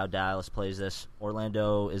we'll see how Dallas plays this.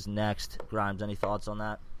 Orlando is next. Grimes, any thoughts on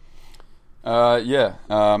that?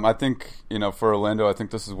 I think, for Orlando, I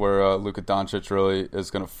think this is where Luka Doncic really is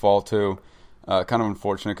going to fall to. Kind of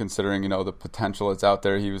unfortunate considering, the potential that's out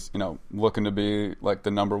there. He was, looking to be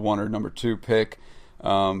the number 1 or number 2 pick.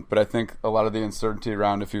 But I think a lot of the uncertainty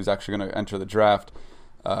around if he was actually going to enter the draft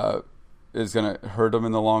is going to hurt him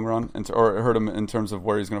in the long run, or hurt him in terms of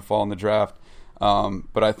where he's going to fall in the draft.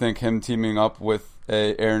 But I think him teaming up with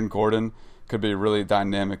Aaron Gordon could be a really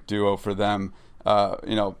dynamic duo for them.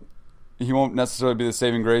 He won't necessarily be the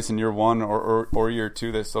saving grace in year 1 or year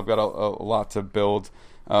 2. They still got a lot to build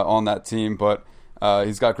on that team, but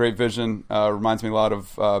he's got great vision. Reminds me a lot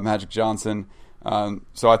of Magic Johnson.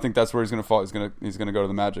 So I think that's where he's going to fall. He's going to go to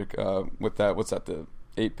the Magic with that. What's that? The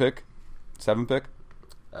 8 pick, 7 pick?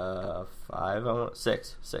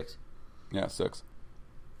 6. Yeah, 6.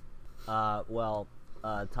 Tom,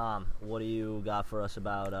 what do you got for us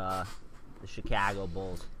about the Chicago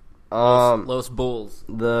Bulls? Los Bulls.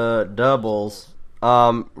 The Bulls.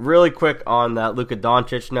 Really quick on that Luka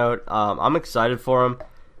Doncic note. I'm excited for him.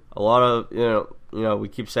 A lot of we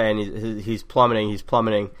keep saying he's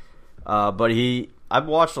plummeting. But I've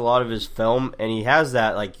watched a lot of his film, and he has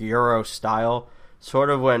that Euro style, sort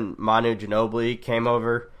of when Manu Ginobili came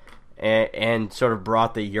over and sort of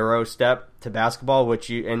brought the Euro step to basketball,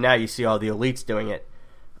 and now you see all the elites doing it.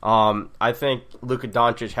 I think Luka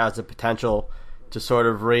Doncic has the potential to sort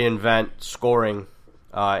of reinvent scoring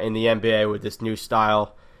in the NBA with this new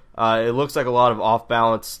style. It looks like a lot of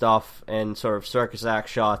off-balance stuff and sort of circus act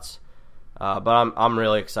shots, but I'm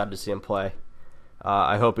really excited to see him play.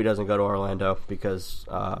 I hope he doesn't go to Orlando because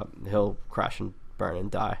he'll crash and burn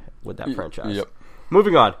and die with that franchise. Yep.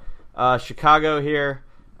 Moving on. Chicago here.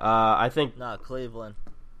 I think... No, Cleveland.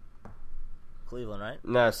 Cleveland, right?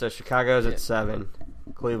 No, so Chicago's at 7.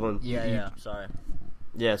 Cleveland. Yeah. Sorry.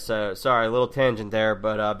 Yeah, so sorry, a little tangent there,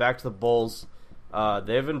 but back to the Bulls.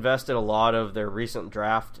 They've invested a lot of their recent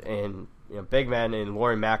draft in big men in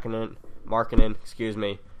Lauri Markkanen,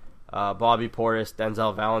 Bobby Portis,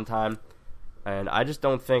 Denzel Valentine, and I just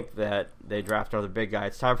don't think that they draft another big guy.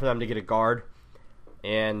 It's time for them to get a guard,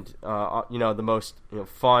 and the most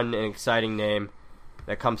fun and exciting name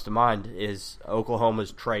that comes to mind is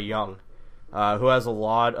Oklahoma's Trae Young, who has a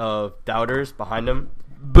lot of doubters behind him.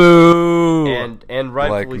 Boo! And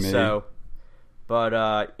rightfully Like me. so.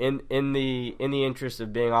 But in the interest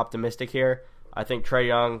of being optimistic here, I think Trae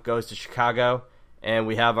Young goes to Chicago, and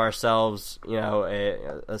we have ourselves,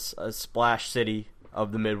 a splash city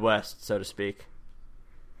of the Midwest, so to speak.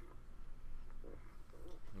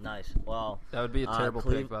 Nice. Well, That would be a terrible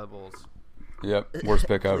pick by the Bulls. Yep, worst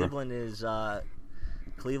pick ever.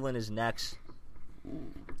 Cleveland is next.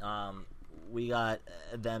 We got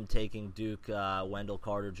them taking Duke Wendell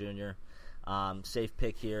Carter Jr. Safe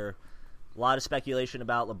pick here. A lot of speculation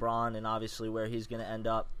about LeBron and obviously where he's going to end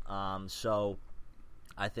up. So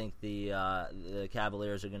I think the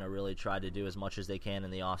Cavaliers are going to really try to do as much as they can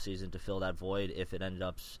in the offseason to fill that void if it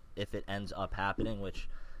ends up happening, which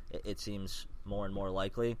it seems more and more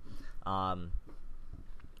likely.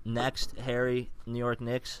 Next, Harry, New York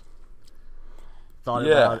Knicks. Thoughts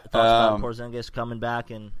about Porzingis coming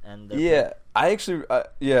back and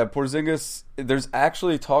Porzingis. There's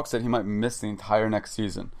actually talks that he might miss the entire next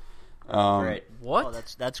season. Great. What? Oh,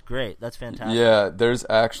 that's great. That's fantastic. Yeah, there's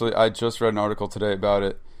actually. I just read an article today about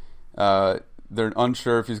it. They're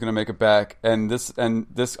unsure if he's going to make it back, and this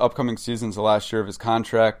upcoming season's the last year of his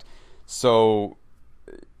contract. So,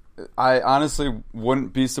 I honestly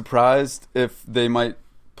wouldn't be surprised if they might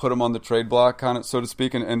put him on the trade block, kind of, so to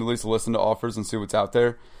speak, and at least listen to offers and see what's out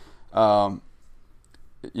there.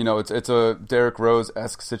 It's a Derrick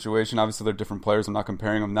Rose-esque situation. Obviously, they're different players. I'm not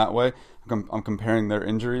comparing them that way. I'm comparing their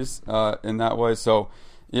injuries in that way. So,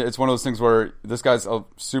 yeah, it's one of those things where this guy's a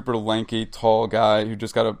super lanky, tall guy who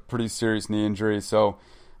just got a pretty serious knee injury. So,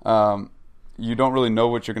 you don't really know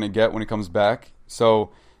what you're going to get when he comes back. So,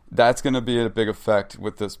 that's going to be a big effect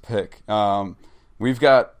with this pick. We've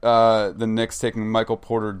got the Knicks taking Michael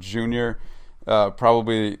Porter Jr.,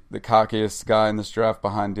 probably the cockiest guy in this draft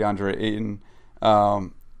behind DeAndre Ayton.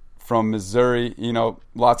 From Missouri,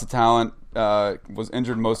 lots of talent, was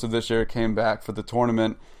injured most of this year, came back for the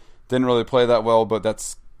tournament, didn't really play that well, but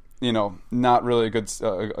that's, not really a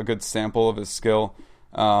good sample of his skill.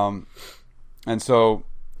 And so,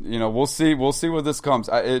 we'll see where this comes.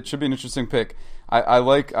 It should be an interesting pick. I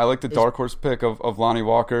like the dark horse pick of Lonnie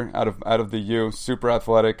Walker out of the U, super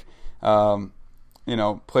athletic,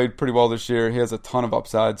 played pretty well this year. He has a ton of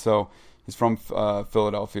upside, so he's from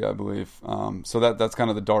Philadelphia, I believe. So that's kind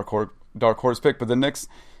of the dark horse pick. But the Knicks,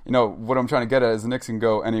 what I'm trying to get at is the Knicks can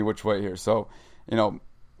go any which way here. So,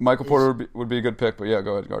 Michael Porter would be a good pick. But yeah,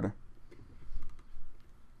 go ahead, Gardner.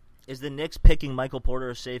 Is the Knicks picking Michael Porter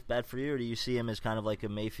a safe bet for you, or do you see him as kind of like a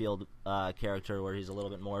Mayfield character where he's a little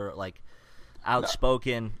bit more like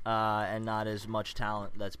outspoken and not as much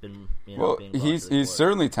talent that's been being brought to the he's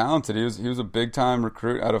certainly talented. He was a big time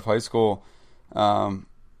recruit out of high school.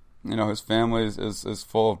 His family is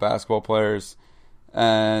full of basketball players,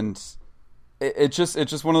 and it's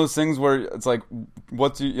just one of those things where it's like,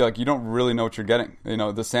 you don't really know what you're getting.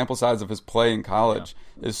 The sample size of his play in college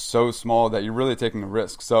is so small that you're really taking a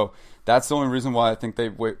risk. So that's the only reason why I think they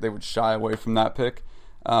would shy away from that pick.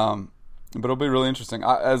 But it'll be really interesting.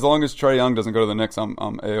 As long as Trae Young doesn't go to the Knicks, I'm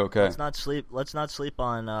A-okay. Let's not sleep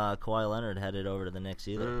on Kawhi Leonard headed over to the Knicks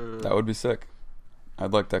either. That would be sick.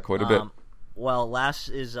 I'd like that quite a bit. Well, last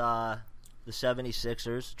is the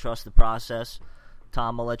 76ers. Trust the process.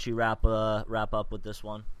 Tom, I'll let you wrap up with this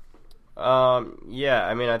one. Yeah,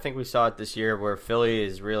 I think we saw it this year where Philly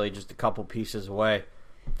is really just a couple pieces away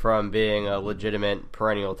from being a legitimate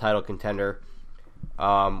perennial title contender,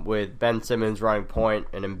 with Ben Simmons running point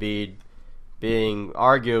and Embiid being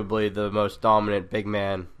arguably the most dominant big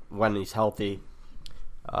man when he's healthy.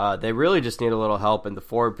 They really just need a little help in the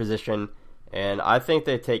forward position, and I think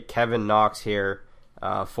they take Kevin Knox here,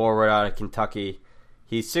 forward out of Kentucky.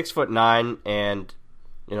 He's 6'9", and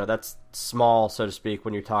that's small, so to speak,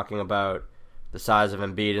 when you're talking about the size of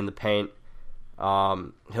Embiid in the paint.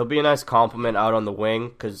 He'll be a nice complement out on the wing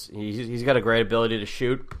because he's got a great ability to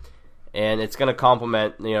shoot, and it's going to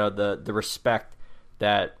complement the respect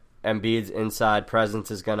that Embiid's inside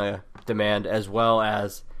presence is going to demand, as well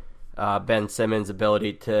as Ben Simmons'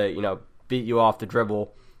 ability to beat you off the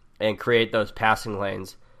dribble and create those passing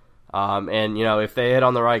lanes. And if they hit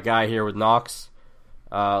on the right guy here with Knox,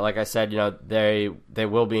 like I said, they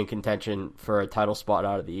will be in contention for a title spot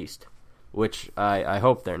out of the East, which I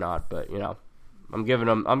hope they're not. But I'm giving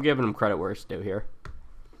them credit where it's due here.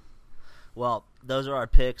 Well, those are our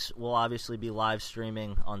picks. We'll obviously be live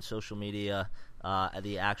streaming on social media at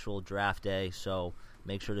the actual draft day, so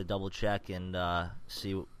make sure to double check and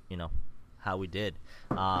see how we did.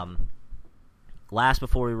 Last,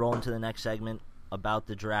 before we roll into the next segment about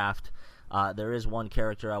the draft, there is one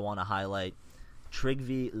character I want to highlight.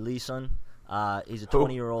 Trygve Leeson. He's a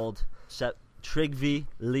 20-year-old. Trygve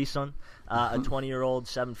Leeson, a 20-year-old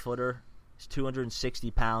 7-footer. He's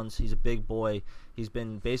 260 pounds. He's a big boy. He's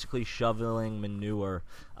been basically shoveling manure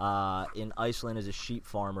in Iceland as a sheep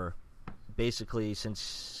farmer, basically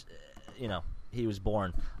since he was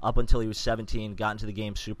born up until he was 17. Got into the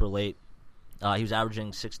game super late. He was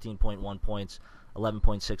averaging 16.1 points.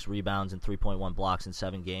 11.6 rebounds and 3.1 blocks in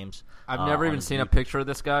 7 games. I've never even seen a picture of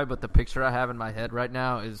this guy, but the picture I have in my head right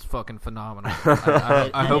now is fucking phenomenal.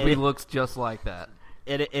 I hope he looks just like that.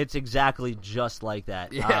 It's exactly just like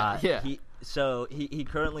that. Yeah. He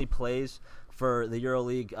currently plays for the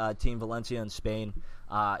EuroLeague team Valencia in Spain.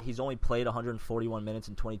 He's only played 141 minutes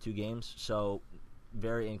in 22 games, so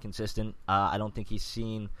very inconsistent. I don't think he's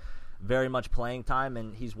seen very much playing time,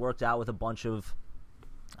 and he's worked out with a bunch of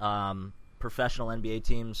professional NBA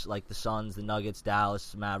teams like the Suns, the Nuggets,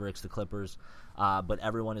 Dallas, Mavericks, the Clippers, but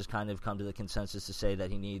everyone has kind of come to the consensus to say that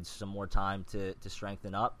he needs some more time to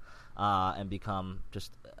strengthen up and become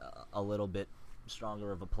just a little bit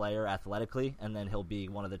stronger of a player athletically, and then he'll be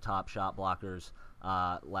one of the top shot blockers,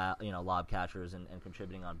 lob catchers, and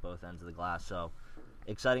contributing on both ends of the glass. So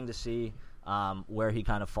exciting to see where he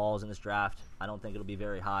kind of falls in this draft. I don't think it'll be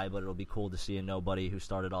very high, but it'll be cool to see a nobody who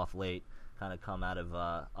started off late kind of come out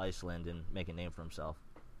of Iceland and make a name for himself.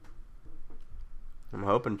 I'm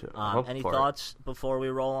hoping to. Any thoughts before we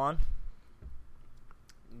roll on?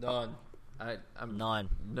 None. None.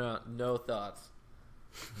 No thoughts.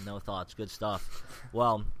 No thoughts. Good stuff.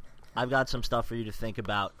 Well, I've got some stuff for you to think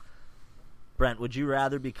about. Brent, would you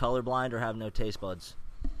rather be colorblind or have no taste buds?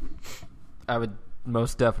 I would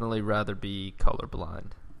most definitely rather be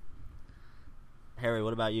colorblind. Harry,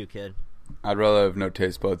 what about you, kid? I'd rather have no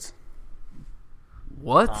taste buds.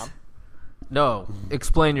 What? Tom? No.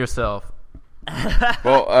 Explain yourself.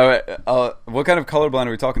 Well, what kind of colorblind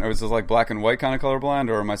are we talking? Is this like black and white kind of colorblind,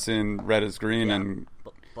 or am I seeing red as green and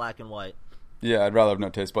black and white? Yeah, I'd rather have no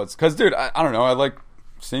taste buds. Because, dude, I don't know. I like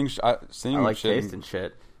seeing I like shit tasting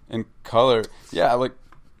shit in color. Yeah, I like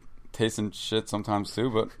tasting shit sometimes too,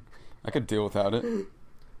 but I could deal without it.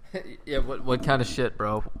 Yeah, what kind of shit,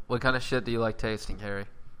 bro? What kind of shit do you like tasting, Harry?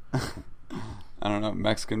 I don't know.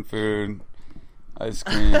 Mexican food, ice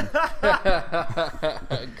cream.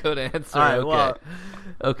 Good answer. All right, okay. well,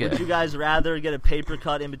 okay. Would you guys rather get a paper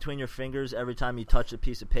cut in between your fingers every time you touch a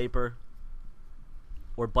piece of paper,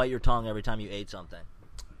 or bite your tongue every time you ate something?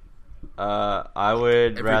 I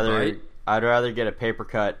would rather. I'd rather get a paper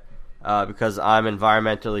cut because I'm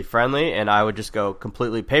environmentally friendly, and I would just go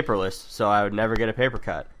completely paperless. So I would never get a paper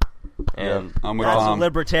cut. And I'm with That's Tom. a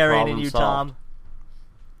libertarian in Problem you, solved.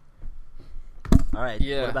 Tom. All right.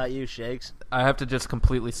 Yeah. What about you, Shakes? I have to just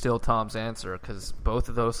completely steal Tom's answer because both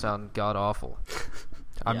of those sound god awful.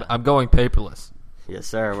 Yeah. I'm going paperless. Yes,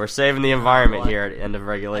 sir. We're saving the environment Well, here at the end of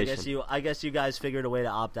regulation. I guess you guys figured a way to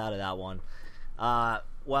opt out of that one.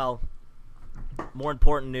 Well, more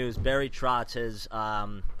important news: Barry Trotz has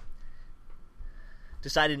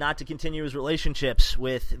decided not to continue his relationships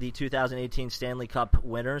with the 2018 Stanley Cup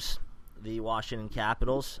winners, the Washington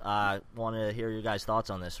Capitals. Want to hear your guys' thoughts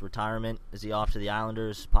on this. Retirement? Is he off to the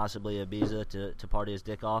Islanders, possibly Ibiza to party his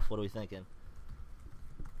dick off? What are we thinking?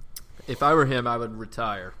 If I were him, I would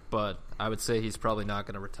retire, but I would say he's probably not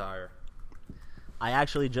going to retire. I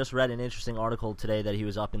actually just read an interesting article today that he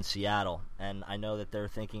was up in Seattle, and I know that they're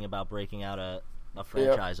thinking about breaking out a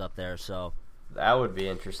franchise up there. So That would be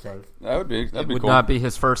interesting. That'd be It would cool. not be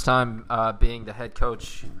his first time being the head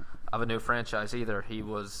coach of a new franchise either. He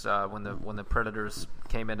was when the Predators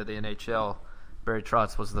came into the NHL. Barry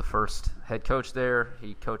Trotz was the first head coach there.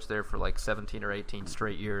 He coached there for like 17 or 18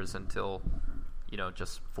 straight years until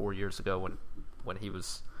just 4 years ago when he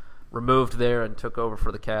was removed there and took over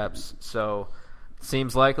for the Caps. So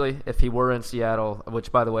seems likely if he were in Seattle,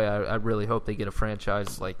 which by the way I really hope they get a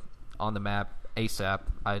franchise like on the map ASAP.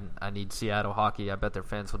 I need Seattle hockey. I bet their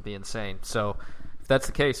fans would be insane. So if that's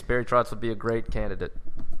the case, Barry Trotz would be a great candidate.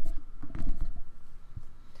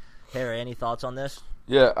 Harry, any thoughts on this?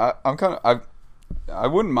 Yeah, I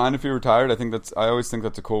wouldn't mind if he retired. I always think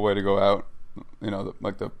that's a cool way to go out.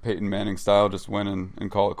 Like the Peyton Manning style, just win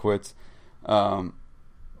and call it quits. But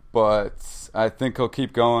I think he'll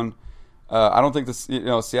keep going. I don't think this.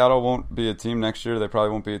 Seattle won't be a team next year. They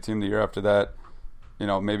probably won't be a team the year after that.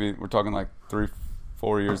 Maybe we're talking like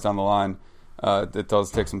 3-4 years down the line. It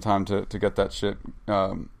does take some time to get that shit,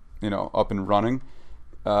 up and running.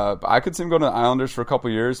 But I could see him going to the Islanders for a couple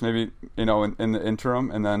years, maybe, in the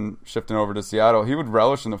interim, and then shifting over to Seattle. He would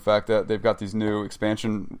relish in the fact that they've got these new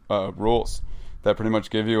expansion rules that pretty much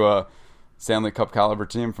give you a Stanley Cup caliber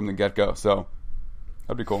team from the get-go. So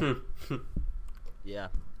that'd be cool. Yeah,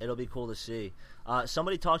 it'll be cool to see.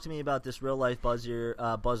 Somebody talk to me about this real-life Buzz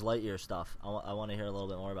Lightyear stuff. I want to hear a little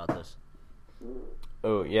bit more about this.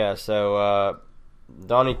 Oh, yeah, so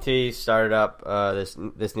Donnie T started up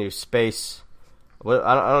this new space. Well,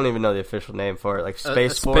 I don't even know the official name for it, like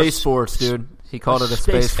Space Force. Space Force, dude. He called it a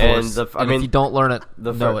Space Force. And if you don't learn it,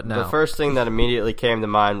 know it now. The first thing that immediately came to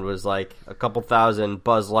mind was like a couple thousand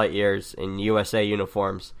Buzz Lightyears in USA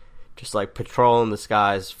uniforms, just like patrolling the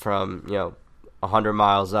skies from 100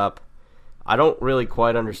 miles up. I don't really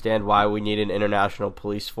quite understand why we need an international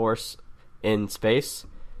police force in space.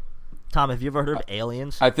 Tom, have you ever heard of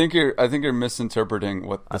aliens? I think you're misinterpreting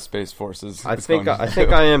what the Space Force is. I think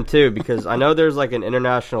I am too, because I know there's like an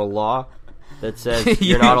international law that says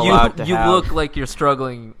you're not allowed to have. You look like you're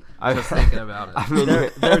struggling just thinking about it. I mean,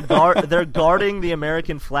 they're guarding the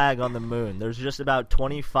American flag on the moon. There's just about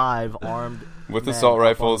 25 armed with men assault up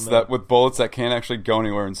rifles on the moon. with bullets that can't actually go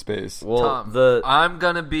anywhere in space. well, Tom, I'm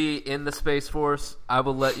gonna be in the Space Force. I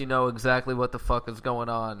will let you know exactly what the fuck is going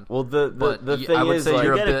on. Well, the thing I would is, say like,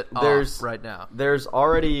 you're a bit there's off right now. There's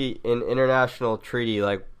already an international treaty,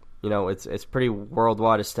 like it's pretty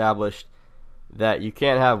worldwide established that you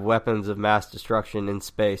can't have weapons of mass destruction in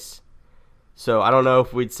space. So I don't know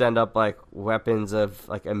if we'd send up like weapons of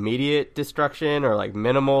like immediate destruction or like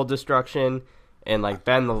minimal destruction and like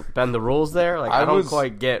bend the rules there. Like I don't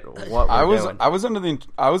quite get what we're doing. I was under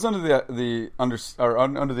the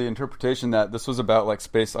interpretation that this was about like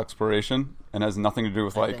space exploration and has nothing to do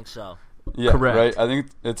with like. I think so. Yeah, Correct. right. I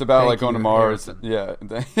think it's about like going to Mars.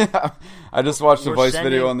 Harrison. Yeah. I just watched a Vice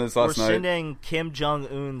video on this last We're night. sending Kim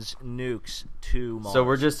Jong-un's nukes to Mars. So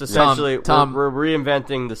we're just essentially Tom, we're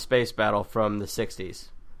reinventing the space battle from the 60s.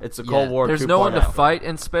 It's a Cold War 2.0. There's no one to fight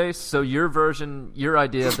in space, so your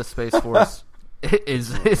idea of the Space Force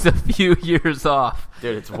is a few years off.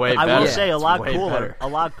 Dude, it's way better. I will say a It's lot way cooler. better. A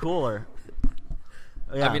lot cooler.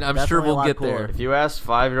 Yeah, I mean, I'm definitely sure a we'll lot get cooler. there. If you ask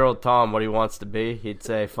 5-year-old Tom what he wants to be, he'd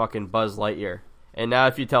say fucking Buzz Lightyear. And now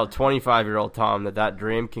if you tell 25-year-old Tom that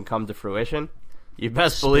dream can come to fruition, you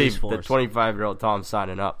best believe that 25-year-old Tom's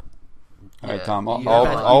signing up. All right, Tom. You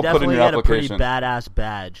I'll put in definitely your get application. a pretty badass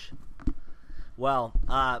badge. Well,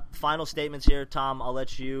 final statements here, Tom. I'll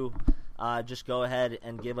let you just go ahead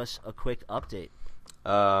and give us a quick update.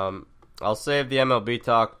 I'll save the MLB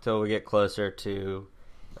talk till we get closer to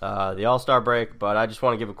the All-Star break, but I just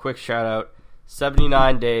want to give a quick shout-out.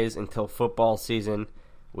 79 days until football season.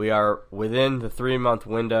 We are within the 3-month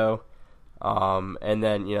window, and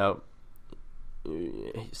then,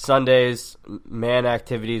 Sundays, man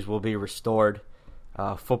activities will be restored.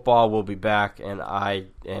 Football will be back, and I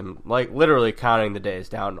am, literally counting the days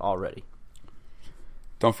down already.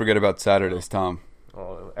 Don't forget about Saturdays, Tom.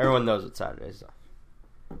 Well, everyone knows what Saturdays are.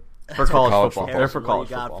 For college football. They're for college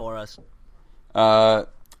got football. for us?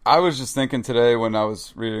 I was just thinking today when I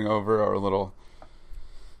was reading over our little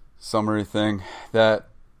summary thing that,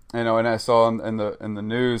 and I saw in the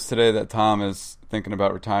news today that Tom is thinking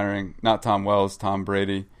about retiring. Not Tom Wells, Tom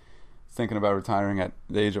Brady, thinking about retiring at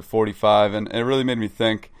the age of 45, and it really made me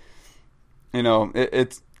think.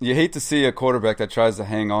 It's you hate to see a quarterback that tries to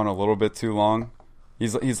hang on a little bit too long.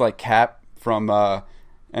 He's like Cap from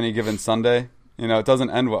Any Given Sunday. It doesn't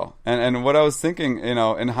end well. And what I was thinking,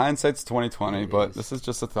 in hindsight, it's 2020, but this is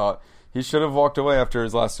just a thought. He should have walked away after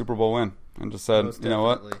his last Super Bowl win and just said, you know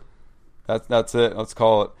what, that's it. Let's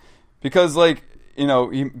call it. Because, they're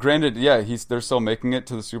still making it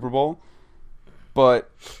to the Super Bowl, but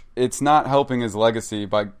it's not helping his legacy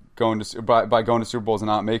by going to Super Bowls and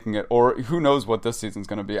not making it. Or who knows what this season's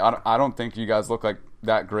going to be. I don't think you guys look like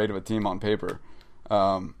that great of a team on paper.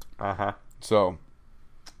 So,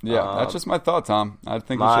 yeah, that's just my thought, Tom. I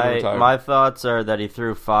think he should retire. My thoughts are that he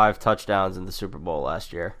threw 5 touchdowns in the Super Bowl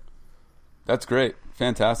last year. That's great.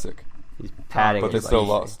 Fantastic. He's padding but they still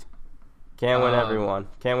lost. Can't win everyone.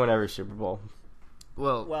 Can't win every Super Bowl.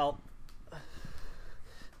 Well,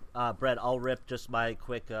 Brett, I'll rip just my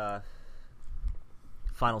quick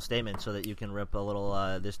final statement so that you can rip a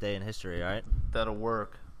little this day in history, all right? That'll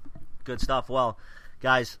work. Good stuff. Well,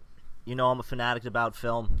 guys, I'm a fanatic about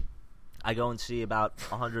film. I go and see about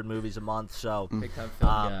 100 movies a month, so Big time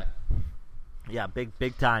film guy. Yeah,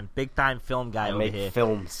 big time film guy over make here.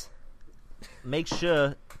 films. Make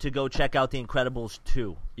sure to go check out The Incredibles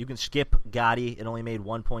 2. You can skip Gotti. It only made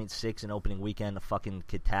 1.6 in opening weekend. A fucking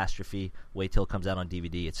catastrophe. Wait till it comes out on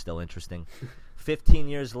DVD. It's still interesting. 15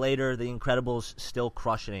 years later, The Incredibles still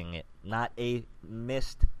crushing it. Not a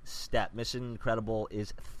missed step. Mission Incredible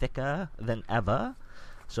is thicker than ever.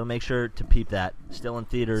 So make sure to peep that. Still in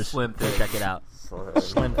theaters. Slim Go thick. check it out.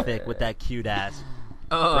 Slim thick with that cute ass.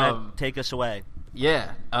 Brett, take us away.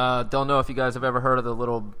 Yeah. Don't know if you guys have ever heard of the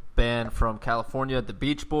little band from California, the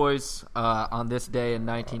Beach Boys. On this day in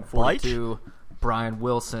 1942, Brian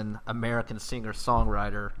Wilson, American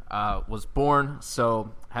singer-songwriter, was born.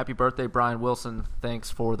 So happy birthday, Brian Wilson. Thanks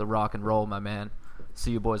for the rock and roll, my man.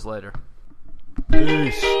 See you boys later.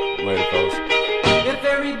 Peace. Later, fellas. If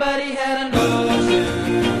everybody had an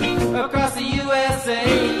ocean across the USA,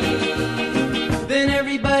 then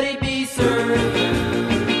everybody'd be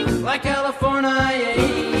served like California.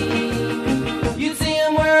 You'd see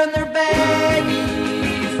them wearing their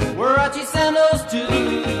baggies, Warachi sandals too,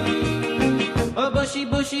 a bushy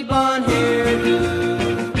blonde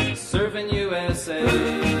hairdo, surfing USA.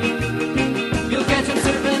 You'll catch them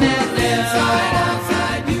surfing at Inside Out.